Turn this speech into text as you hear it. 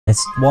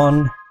Missed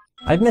one.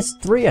 I've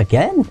missed 3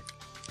 again?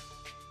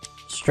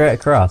 Straight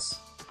across.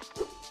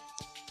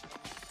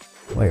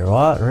 Wait,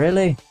 what?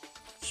 Really?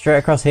 Straight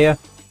across here?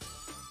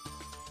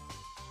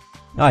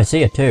 Oh, I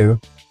see it too.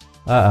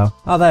 Uh-oh.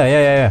 Oh, there,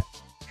 yeah.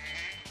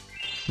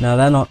 No,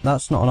 they're not.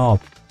 That's not an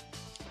orb.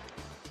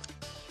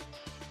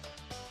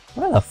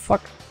 Where the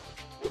fuck?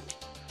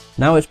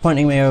 Now it's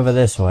pointing me over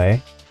this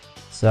way.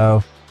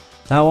 So,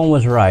 that one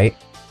was right.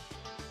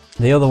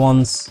 The other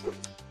one's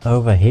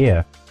over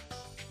here.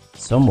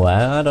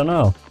 Somewhere, I don't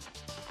know.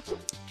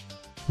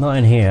 Not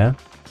in here.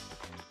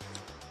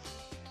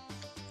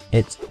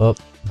 It's up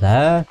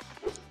there.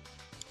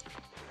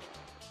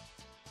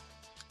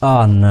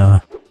 Oh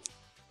no.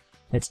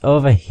 It's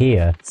over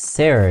here.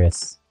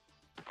 Serious.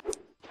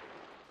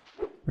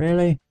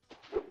 Really?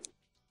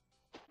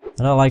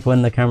 I don't like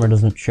when the camera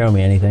doesn't show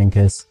me anything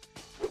because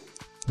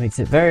it makes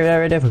it very,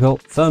 very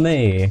difficult for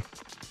me.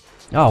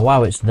 Oh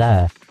wow, it's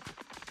there.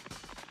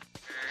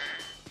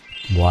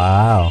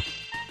 Wow.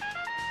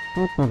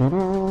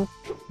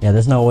 Yeah,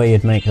 there's no way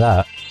you'd make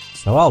that.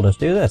 So I'll just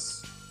do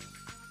this.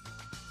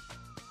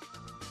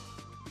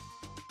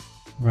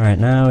 Right,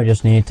 now we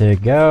just need to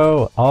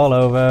go all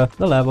over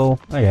the level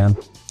again.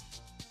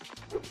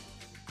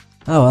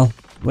 Oh well,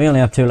 we only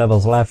have 2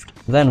 levels left,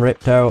 then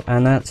Ripto,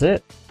 and that's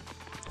it.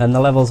 And the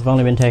levels have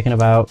only been taking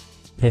about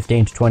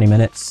 15 to 20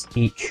 minutes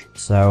each,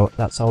 so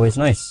that's always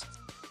nice.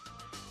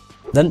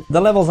 Then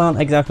the levels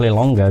aren't exactly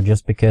longer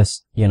just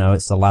because, you know,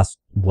 it's the last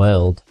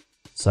world.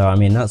 So, I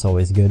mean, that's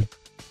always good.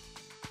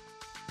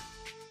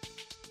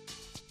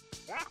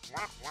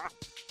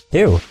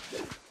 Ew.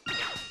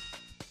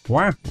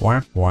 Wah,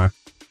 wah, wah.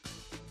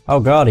 Oh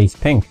god, he's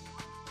pink.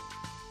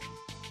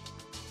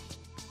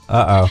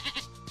 Uh-oh.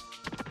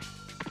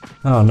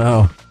 Oh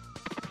no.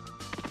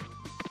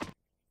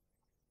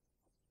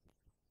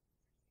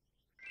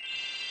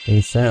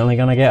 He's certainly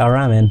gonna get a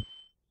ram in.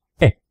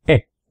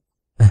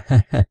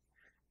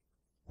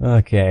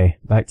 Okay,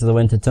 back to the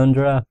winter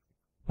tundra.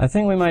 I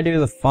think we might do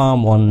the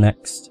farm one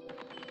next.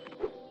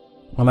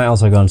 I might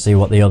also go and see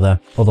what the other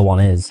one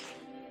is.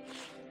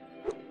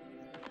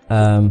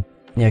 Yeah,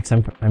 because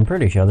I'm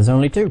pretty sure there's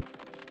only 2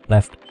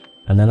 left,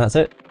 and then that's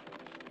it.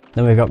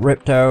 Then we've got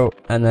Ripto,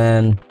 and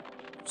then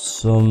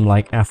some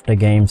like after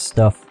game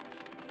stuff.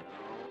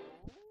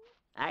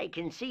 I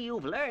can see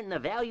you've learned the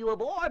value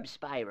of orbs,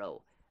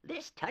 Spyro.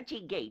 This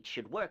touchy gate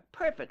should work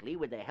perfectly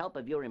with the help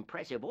of your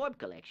impressive orb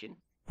collection.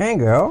 There you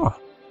go.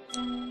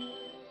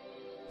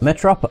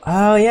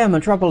 Oh yeah,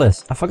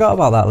 Metropolis. I forgot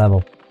about that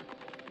level.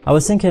 I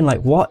was thinking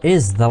like, what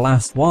is the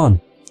last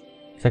one?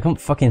 Because I couldn't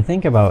fucking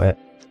think about it.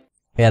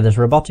 Yeah, there's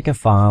Robotica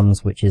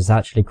Farms, which is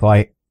actually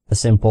quite a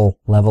simple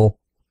level.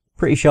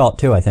 Pretty short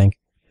too, I think.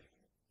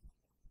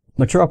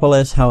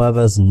 Metropolis,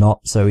 however, is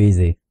not so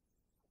easy.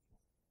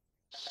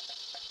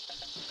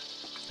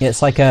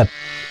 It's like a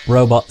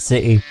robot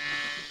city.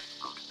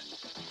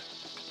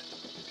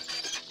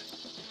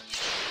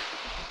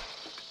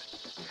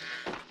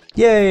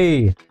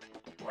 Yay!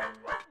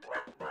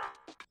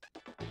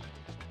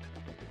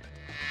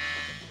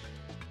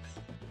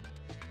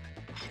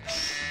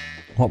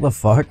 What the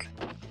fuck?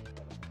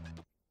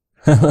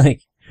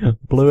 Like,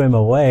 blew him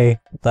away.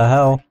 What the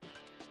hell?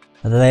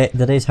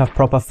 Do these have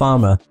proper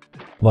farmer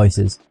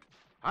voices?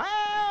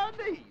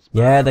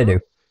 Yeah, they do.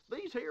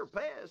 These here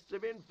pests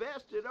have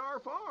infested our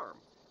farm.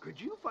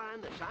 Could you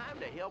find the time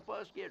to help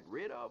us get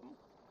rid of them?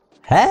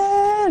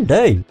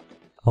 Handy!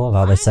 I love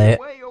how they say it.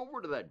 Find your way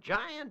over to the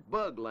giant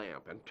bug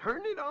lamp and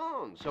turn it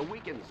on so we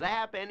can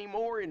zap any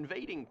more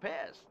invading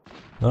pests.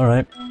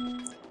 Alright.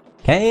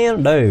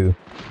 Can do,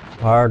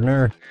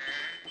 partner.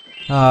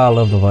 Oh, I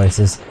love the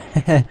voices.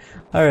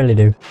 I really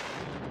do.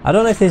 I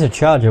don't know if these are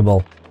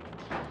chargeable.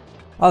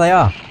 Oh, they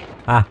are.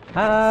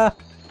 Ah.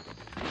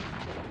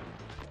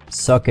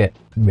 Suck it,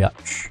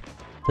 bitch.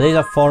 So these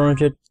are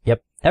 400.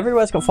 Yep,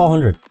 everywhere's got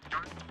 400.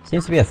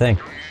 Seems to be a thing.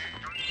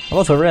 I've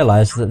also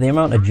realised that the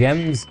amount of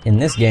gems in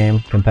this game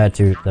compared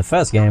to the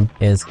first game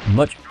is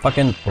much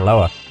fucking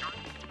lower.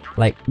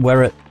 Like,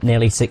 we're at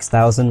nearly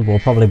 6,000, we'll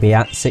probably be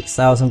at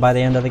 6,000 by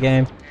the end of the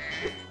game.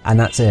 And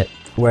that's it.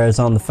 Whereas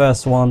on the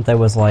first one, there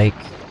was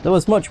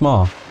much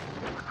more.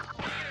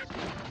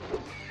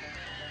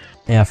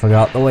 Yeah, I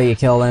forgot. The way you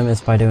kill them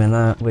is by doing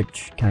that,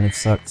 which kind of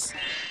sucks.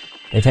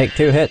 They take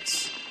 2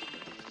 hits.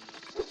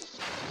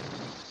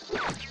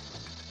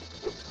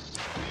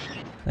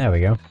 There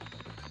we go.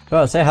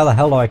 Well, say how the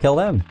hell do I kill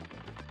them?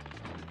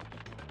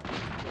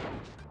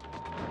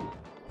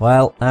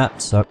 Well,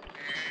 that sucked.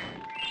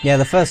 Yeah,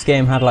 the first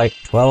game had like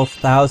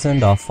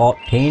 12,000 or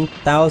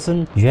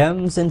 14,000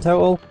 gems in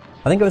total.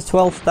 I think it was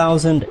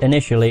 12,000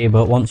 initially,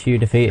 but once you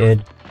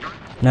defeated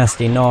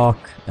Nasty Nork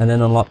and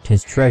then unlocked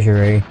his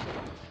treasury,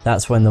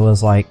 that's when there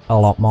was like a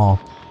lot more.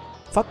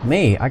 Fuck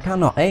me, I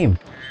cannot aim.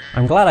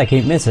 I'm glad I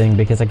keep missing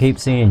because I keep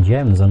seeing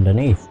gems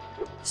underneath.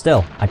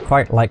 Still, I'd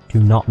quite like to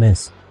not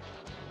miss.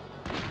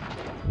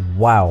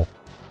 Wow.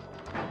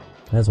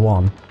 There's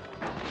one.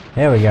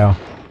 Here we go.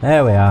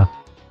 There we are.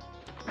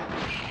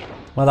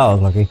 Well, that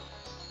was lucky.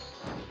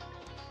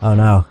 Oh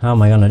no, how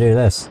am I gonna do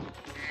this?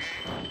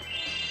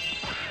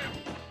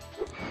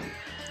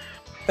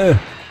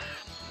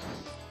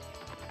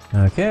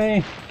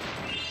 Okay.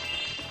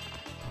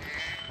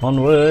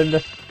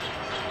 Onward.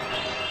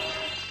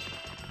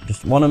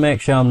 Just want to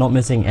make sure I'm not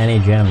missing any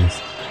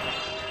gems.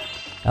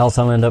 Else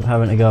I'll end up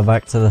having to go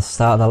back to the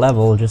start of the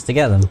level just to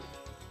get them.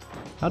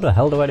 How the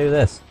hell do I do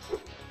this?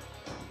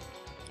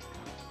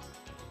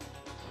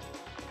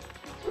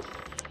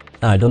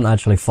 No, it doesn't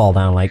actually fall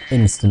down like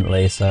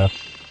instantly, so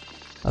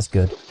that's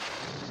good.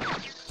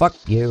 Fuck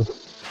you.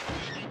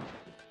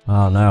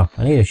 Oh no,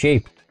 I need a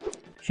sheep.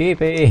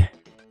 Sheepy!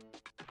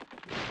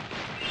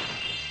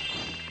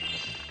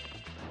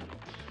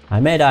 I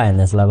may die in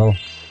this level,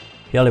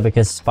 purely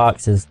because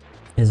Sparx is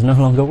no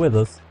longer with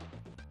us.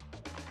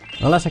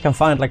 Unless I can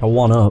find like a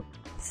 1-up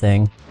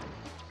thing.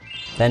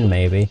 Then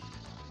maybe.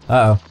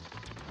 Uh-oh.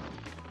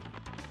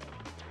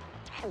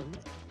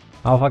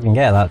 I'll fucking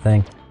get that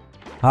thing.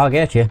 I'll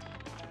get you.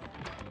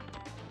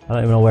 I don't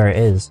even know where it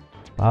is.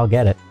 But I'll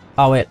get it.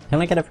 Oh wait,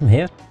 can I get it from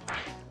here?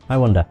 I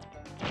wonder.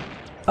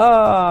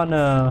 Oh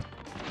no.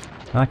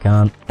 I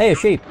can't. Hey, a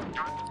sheep!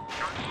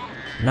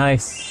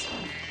 Nice.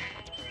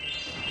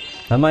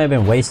 That might have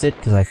been wasted,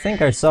 because I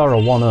think I saw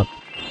a 1-up.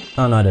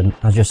 Oh no I didn't,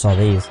 I just saw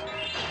these.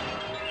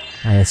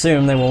 I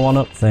assumed they were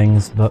 1-up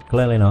things, but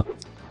clearly not.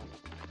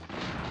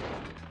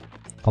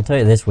 I'll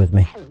take this with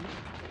me.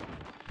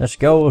 This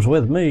goes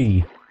with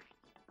me!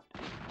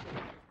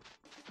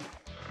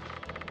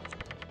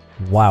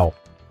 Wow.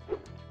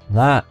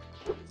 That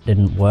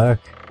didn't work.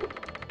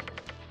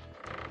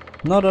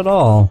 Not at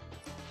all.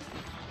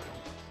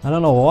 I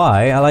don't know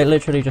why, I like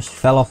literally just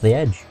fell off the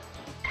edge.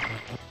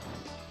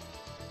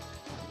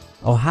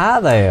 Oh, hi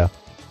there!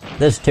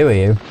 There's two of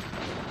you.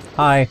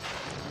 Hi.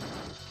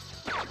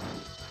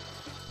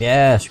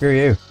 Yeah, screw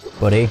you,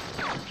 buddy.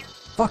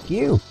 Fuck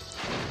you!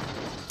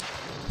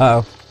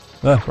 Uh-oh.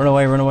 Run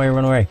away, run away,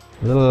 run away.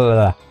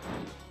 Ugh.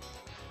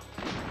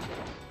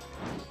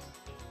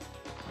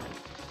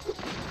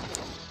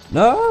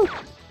 No!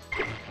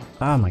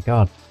 Oh my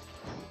god.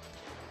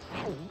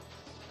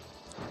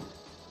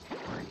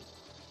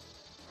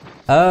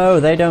 Oh,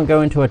 they don't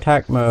go into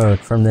attack mode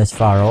from this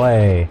far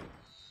away.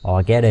 Oh,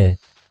 I get it.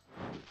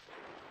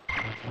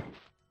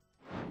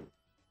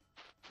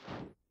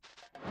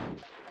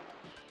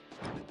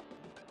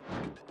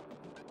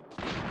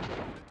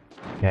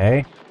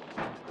 Okay.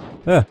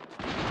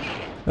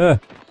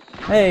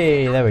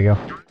 Hey, there we go.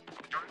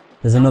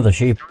 There's another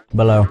sheep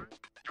below.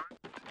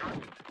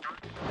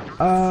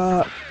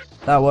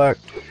 That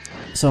worked.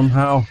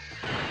 Somehow.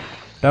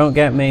 Don't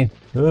get me.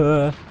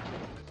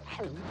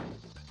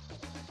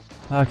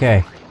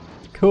 Okay.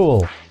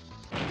 Cool.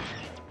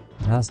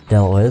 That's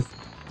dealt with.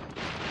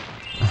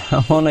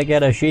 I want to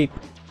get a sheep.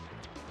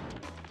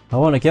 I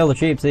want to kill the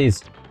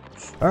sheepsies.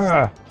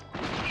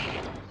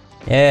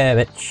 Yeah,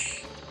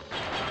 bitch.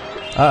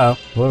 Uh oh.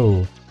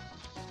 Whoa.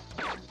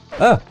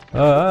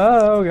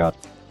 Oh god.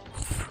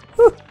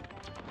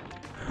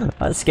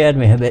 That scared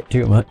me a bit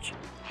too much.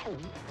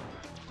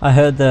 I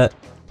heard the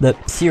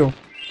phew,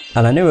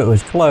 and I knew it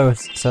was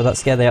close, so that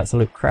scared the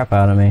absolute crap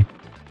out of me.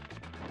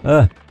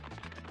 That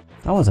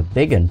one's a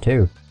big one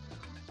too.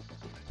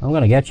 I'm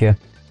gonna get you.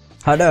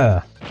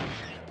 Hada!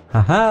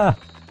 Haha!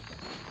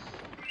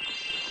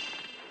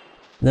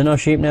 There no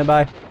sheep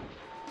nearby?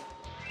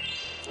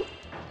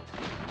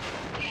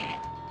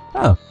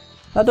 Oh,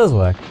 that does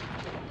work.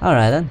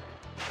 Alright then.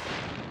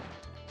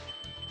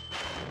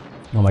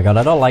 Oh my god,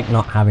 I don't like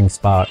not having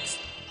Sparx.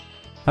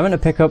 Having to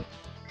pick up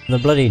the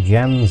bloody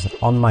gems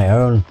on my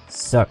own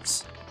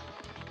sucks.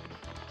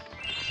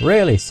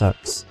 Really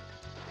sucks.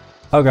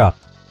 Oh god.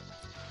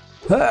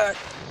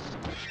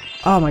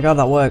 Oh my god,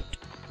 that worked.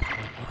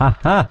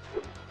 Haha!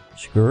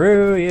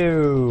 Screw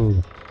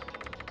you!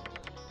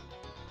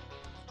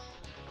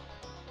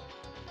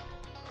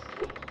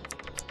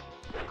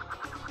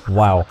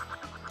 Wow.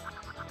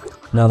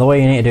 Now the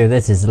way you need to do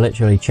this is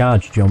literally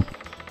charge jump.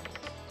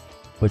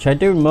 Which I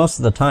do most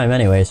of the time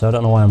anyway, so I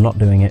don't know why I'm not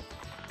doing it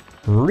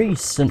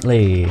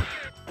recently.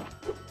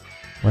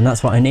 When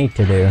that's what I need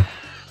to do.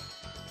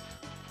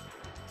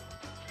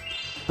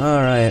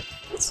 Alright,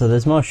 so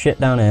there's more shit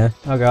down here.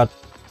 Oh god.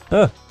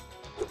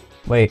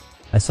 Wait,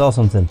 I saw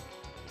something.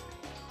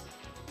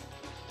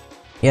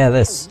 Yeah,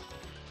 this.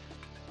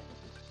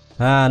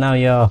 Ah, now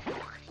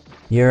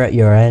you're at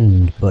your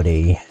end,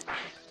 buddy.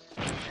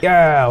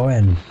 Yeah,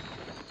 win.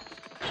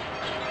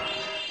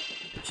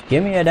 Just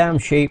give me a damn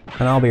sheep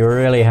and I'll be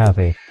really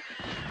happy.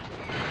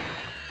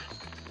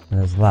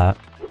 There's that.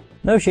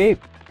 No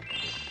sheep!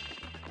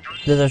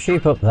 There's a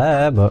sheep up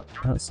there, but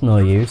that's no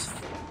use.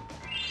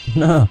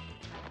 No.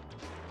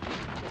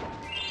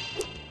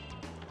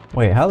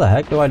 Wait, how the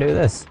heck do I do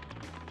this?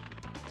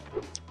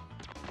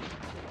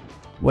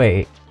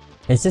 Wait,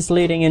 is this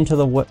leading into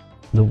the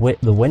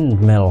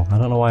windmill? I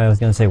don't know why I was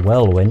going to say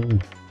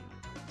whirlwind.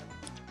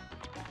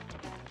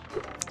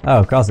 Oh,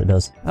 of course it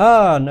does.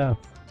 Oh, no.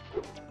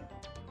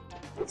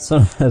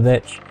 Son of a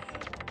bitch.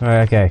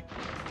 Alright, okay.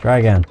 Try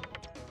again.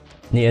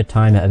 Need to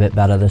time it a bit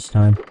better this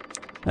time.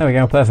 There we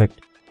go,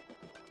 perfect.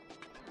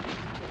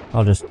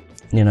 I'll just,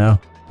 you know,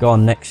 go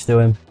on next to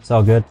him. It's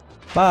all good.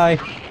 Bye!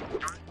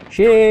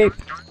 Sheep!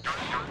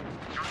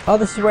 Oh,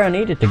 this is where I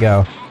needed to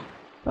go.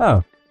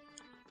 Oh.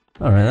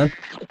 Alright then.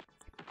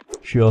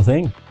 Sure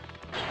thing.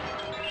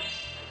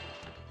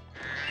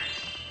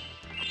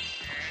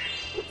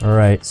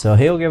 Alright, so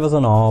he'll give us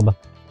an orb,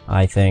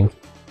 I think.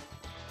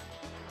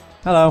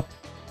 Hello.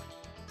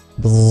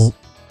 Bzz.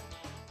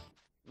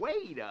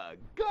 Way to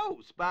go,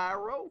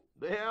 Spyro.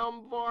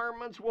 Them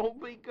varmints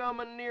won't be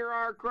coming near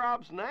our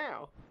crops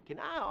now. Can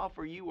I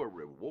offer you a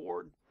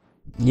reward?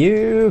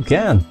 You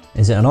can.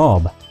 Is it an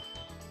orb?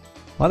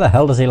 Why the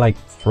hell does he like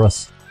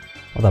thrust?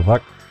 What the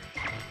fuck?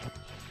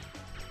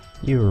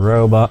 You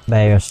robot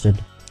bastard.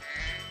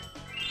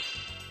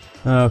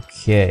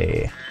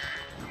 Okay.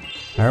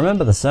 I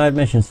remember the side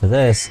missions for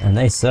this, and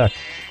they suck.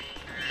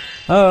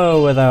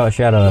 Oh, without a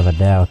shadow of a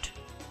doubt.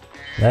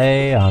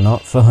 They are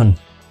not fun.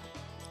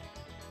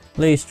 At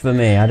least for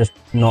me, I'm just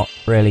not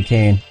really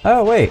keen.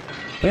 Oh wait,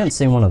 we haven't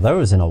seen one of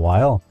those in a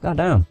while.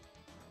 Goddamn.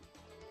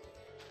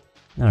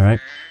 Alright.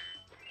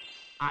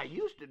 I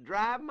used to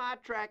drive my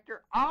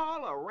tractor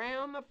all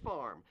around the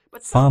farm,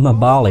 but Farmer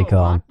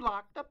Barleycorn.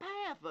 blocked the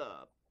path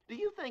up. Do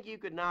you think you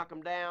could knock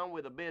them down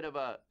with a bit of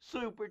a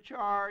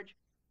supercharge?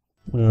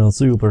 Well,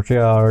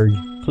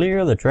 supercharge.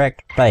 Clear the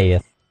tracked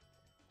path.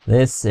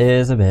 This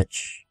is a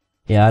bitch.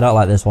 Yeah, I don't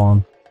like this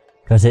one.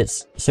 Because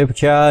it's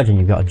supercharged and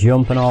you've got to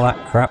jump and all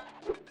that crap.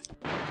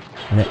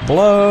 And it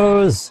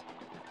blows!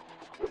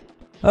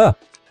 Oh,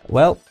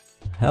 well,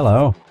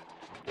 hello.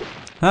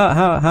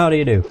 How do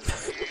you do?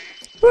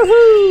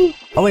 Woohoo!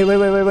 Oh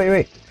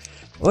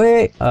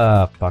wait.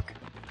 Fuck.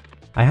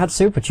 I had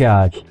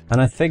supercharge, and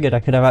I figured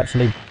I could have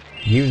actually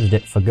used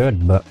it for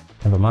good, but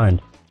never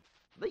mind.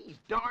 These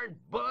darn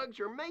bugs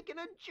are making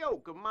a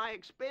joke of my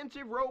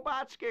expensive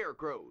robot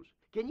scarecrows.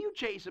 Can you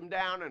chase them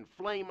down and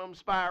flame them,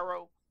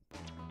 Spyro?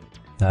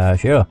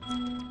 Sure.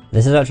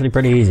 This is actually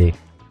pretty easy,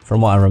 from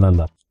what I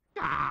remember.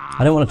 I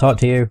didn't want to talk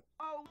to you.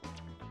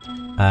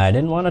 I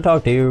didn't want to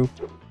talk to you.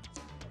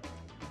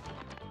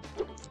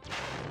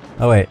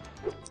 Oh wait.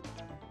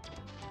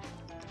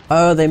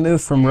 Oh, they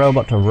move from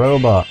robot to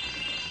robot.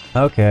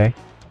 Okay.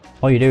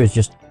 All you do is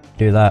just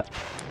do that.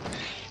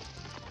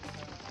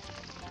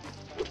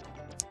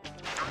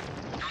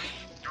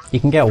 You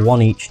can get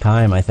one each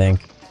time, I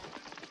think.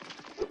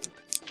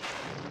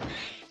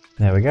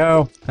 There we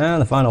go.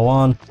 And the final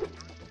one.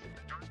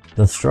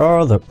 The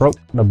straw that broke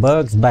the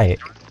bug's back.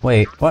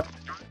 Wait, what?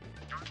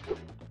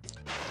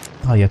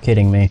 Oh, you're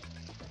kidding me.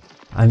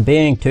 I'm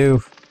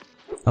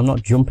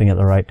not jumping at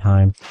the right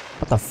time.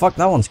 What the fuck?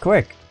 That one's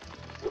quick.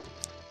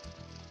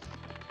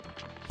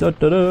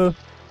 Da-da-da.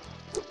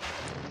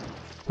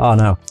 Oh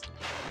no.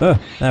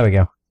 There we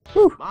go.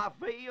 Whew. My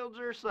fields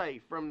are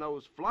safe from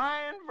those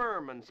flying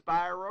vermin,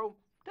 Spyro.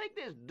 Take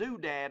this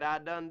doodad I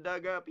done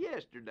dug up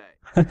yesterday.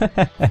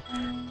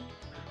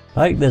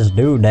 Like this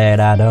doodad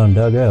I done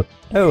dug up.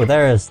 Oh,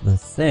 there's the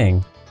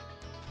thing.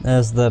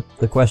 There's the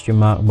question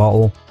mark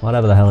bottle,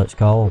 whatever the hell it's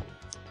called.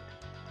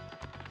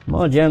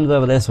 More gems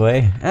over this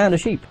way, and a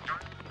sheep.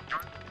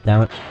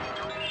 Damn it.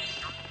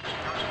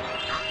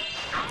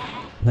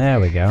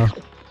 There we go.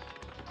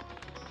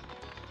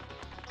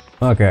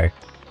 Okay.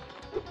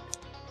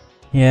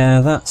 Yeah,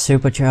 that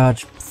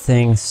supercharged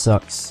thing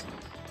sucks.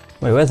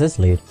 Wait, where's this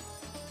lead?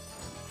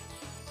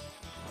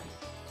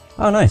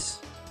 Oh, nice.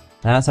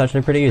 That's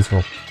actually pretty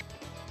useful.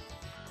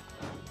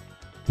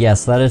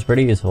 Yes, that is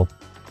pretty useful.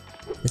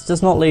 This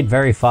does not lead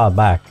very far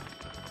back.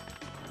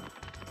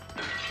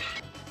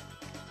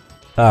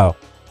 Oh.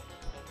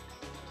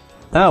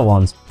 That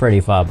one's pretty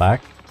far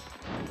back.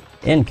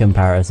 In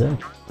comparison.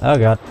 Oh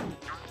god.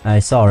 I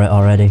saw it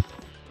already.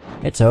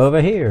 It's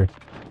over here.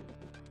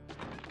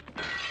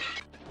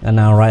 And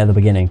now right at the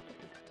beginning.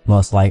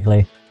 Most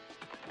likely.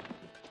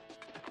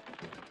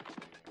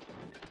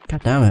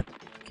 God damn it.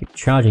 Keep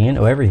charging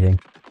into everything.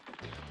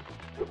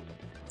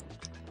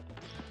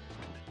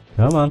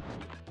 Come on.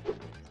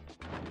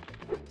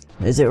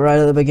 Is it right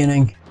at the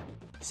beginning?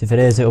 So if it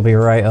is, it'll be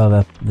right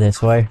over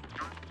this way.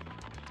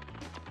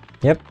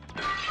 Yep.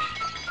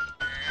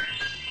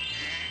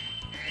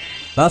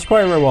 That's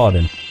quite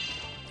rewarding.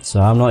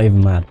 So I'm not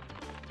even mad.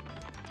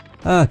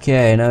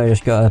 Okay, now we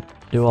just gotta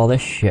do all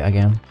this shit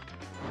again.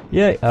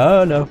 Yay!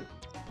 Oh no!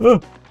 Oh,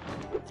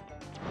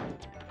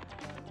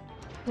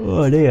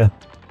 oh dear.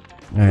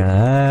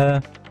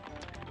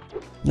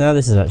 No,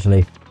 this is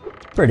actually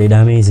pretty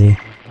damn easy.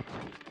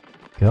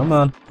 Come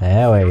on.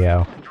 There we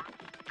go.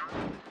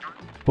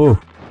 Whew.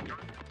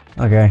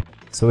 Okay,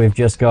 so we've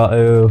just got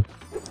to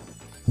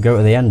go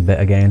to the end bit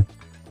again.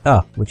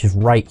 Ah, which is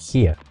right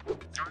here.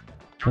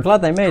 I'm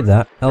glad they made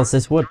that, else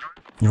this would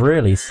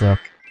really suck.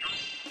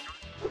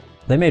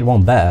 They made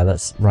one better,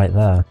 that's right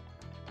there.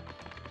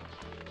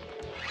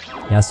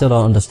 Yeah, I still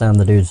don't understand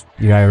the dude's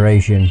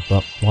gyration,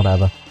 but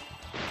whatever.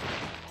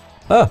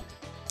 Oh!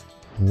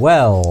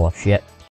 Well, shit.